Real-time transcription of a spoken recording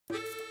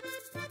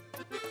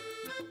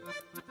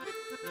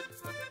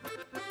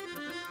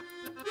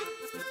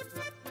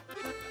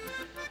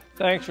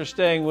Thanks for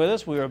staying with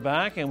us. We are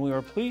back, and we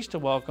are pleased to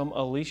welcome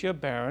Alicia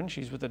Barron.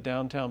 She's with the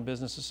Downtown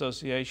Business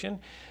Association.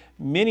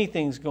 Many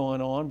things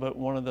going on, but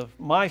one of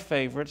my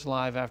favorites,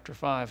 Live After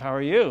 5. How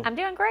are you? I'm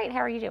doing great. How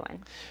are you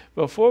doing?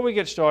 Before we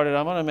get started,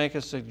 I'm going to make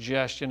a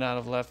suggestion out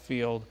of left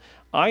field.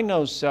 I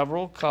know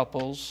several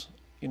couples,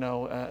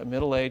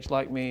 middle-aged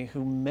like me,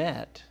 who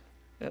met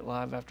at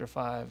Live After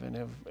 5 and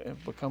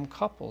have become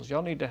couples.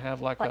 Y'all need to have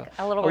like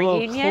a little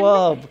reunion?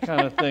 Club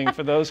kind of thing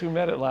for those who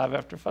met at Live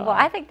After 5. Well,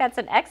 I think that's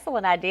an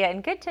excellent idea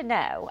and good to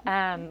know.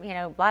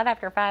 Live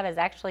After 5 is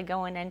actually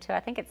going into,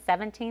 I think it's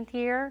 17th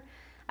year.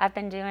 I've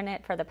been doing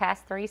it for the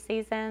past 3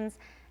 seasons,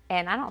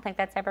 and I don't think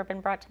that's ever been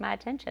brought to my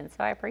attention,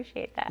 so I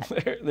appreciate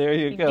that. There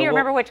you go. Do you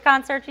remember which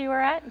concert you were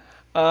at?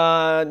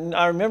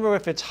 I remember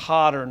if it's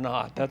hot or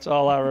not. That's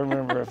all I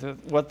remember,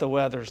 what the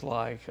weather's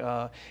like.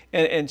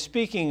 And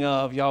speaking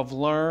of, y'all have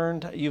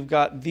learned, you've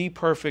got the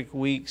perfect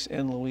weeks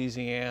in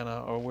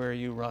Louisiana, or where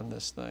you run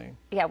this thing.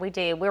 Yeah, we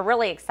do. We're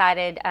really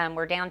excited.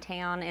 We're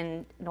downtown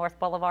in North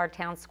Boulevard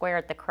Town Square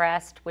at the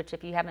Crest, which,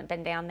 if you haven't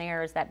been down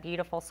there, is that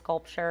beautiful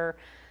sculpture,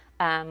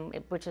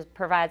 which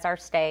provides our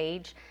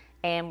stage.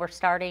 And we're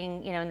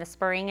starting, in the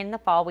spring and the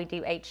fall. We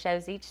do 8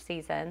 shows each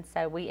season.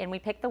 So we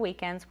pick the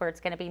weekends where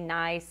it's going to be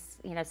nice,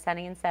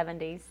 sunny and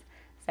 70s,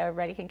 so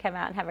everybody can come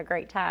out and have a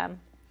great time.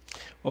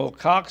 Well,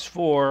 Cox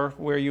 4,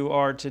 where you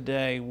are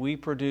today, we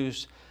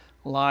produce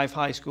live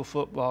high school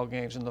football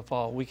games in the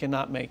fall. We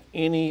cannot make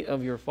any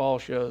of your fall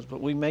shows, but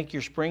we make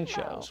your spring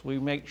shows. We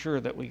make sure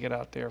that we get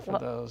out there for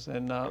those.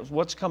 And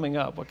what's coming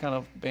up? What kind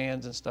of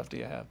bands and stuff do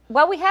you have?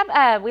 Well,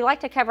 we like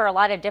to cover a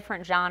lot of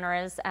different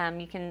genres.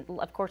 You can,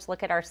 of course,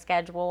 look at our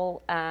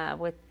schedule.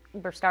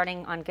 We're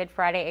starting on Good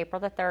Friday, April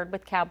the 3rd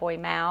with Cowboy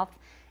Mouth,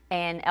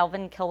 and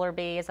Elvin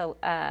Killerby is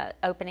a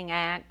opening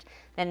act.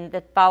 Then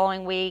the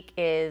following week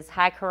is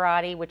High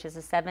Karate, which is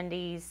a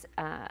 70s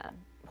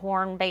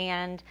horn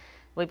band.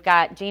 We've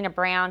got Gina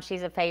Brown,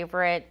 she's a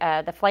favorite.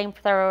 The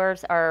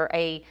Flamethrowers are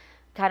a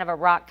kind of a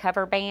rock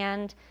cover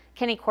band.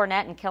 Kenny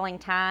Cornett and Killing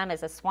Time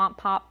is a swamp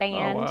pop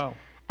band. Oh,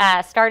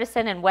 wow. Stardust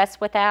and West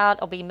Without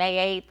will be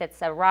May 8th.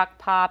 It's a rock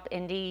pop,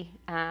 indie,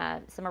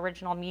 some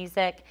original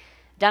music.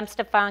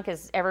 Dumpsta Funk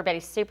is,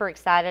 everybody's super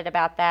excited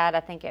about that. I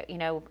think,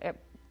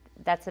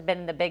 that's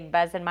been the big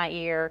buzz in my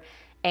ear.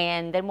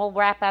 And then we'll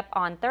wrap up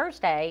on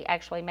Thursday,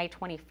 actually May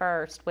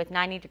 21st, with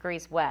 90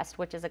 Degrees West,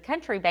 which is a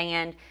country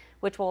band,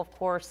 which will, of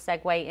course,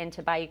 segue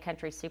into Bayou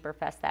Country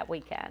Superfest that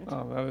weekend.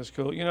 Oh, that is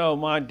cool.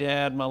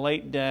 My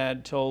late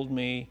dad told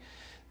me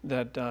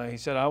that he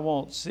said, I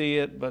won't see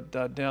it,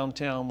 but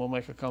downtown will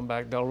make a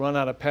comeback. They'll run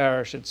out of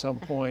Parish at some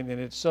point, and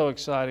it's so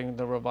exciting,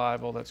 the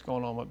revival that's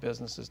going on with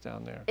businesses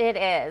down there. It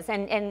is,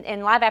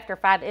 and Live After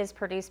 5 is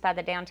produced by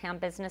the Downtown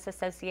Business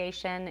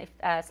Association.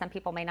 Some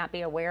people may not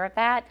be aware of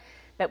that,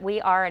 but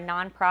we are a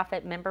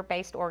nonprofit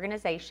member-based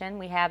organization.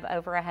 We have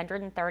over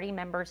 130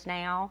 members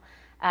now,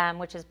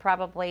 which is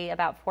probably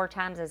about 4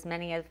 times as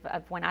many of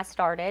when I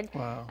started.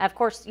 Wow. Of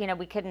course,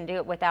 we couldn't do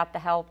it without the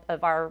help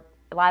of our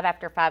Live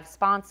After 5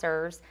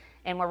 sponsors,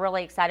 and we're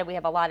really excited. We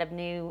have a lot of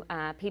new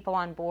people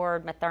on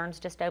board. Mathern's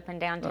just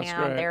opened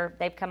downtown.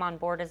 They've come on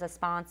board as a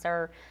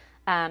sponsor.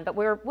 But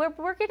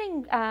we're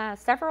getting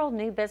several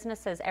new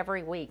businesses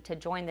every week to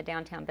join the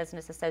Downtown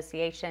Business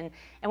Association,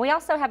 and we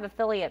also have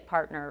affiliate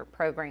partner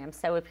programs.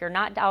 So if you're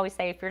not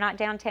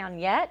downtown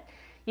yet,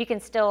 you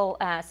can still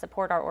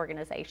support our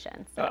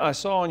organization. So. I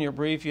saw in your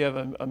brief you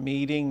have a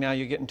meeting. Now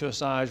you're getting to a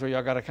size where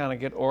y'all got to kind of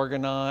get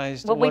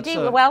organized. Well,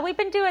 Well, we've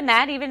been doing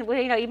that even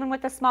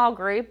with a small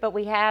group. But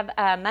we have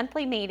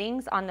monthly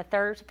meetings on the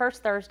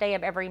first Thursday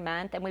of every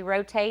month, and we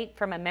rotate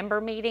from a member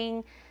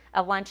meeting,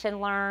 a lunch and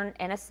learn,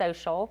 and a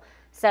social.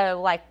 So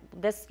like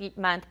this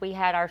month we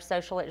had our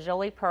social at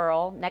Jolie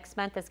Pearl. Next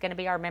month is going to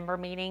be our member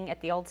meeting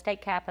at the Old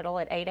State Capitol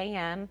at 8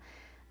 a.m.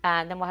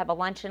 Then we'll have a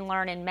lunch and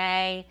learn in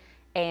May.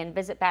 And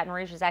Visit Baton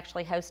Rouge is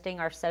actually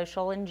hosting our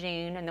social in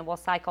June, and then we'll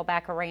cycle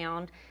back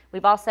around.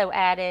 We've also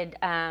added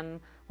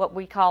what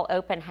we call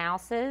open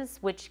houses,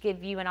 which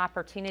give you an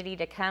opportunity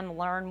to come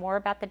learn more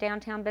about the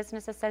Downtown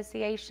Business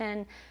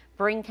Association,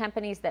 bring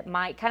companies that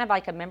might, kind of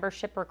like a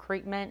membership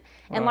recruitment,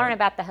 and learn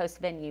about the host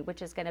venue,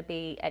 which is going to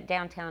be at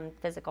Downtown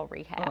Physical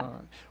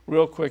Rehab.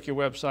 Real quick, your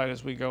website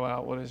as we go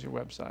out. What is your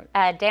website?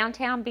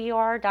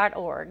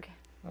 Downtownbr.org.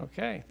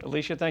 Okay.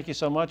 Alicia, thank you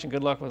so much, and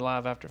good luck with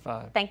Live After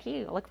 5. Thank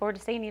you. I look forward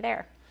to seeing you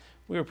there.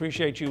 We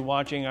appreciate you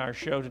watching our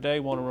show today.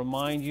 Want to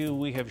remind you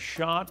we have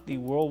shot the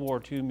World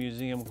War II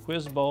Museum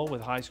Quiz Bowl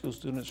with high school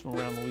students from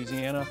around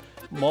Louisiana.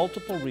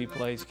 Multiple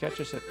replays.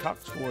 Catch us at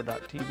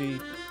cox4.tv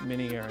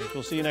mini areas.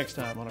 We'll see you next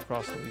time on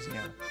Across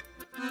Louisiana.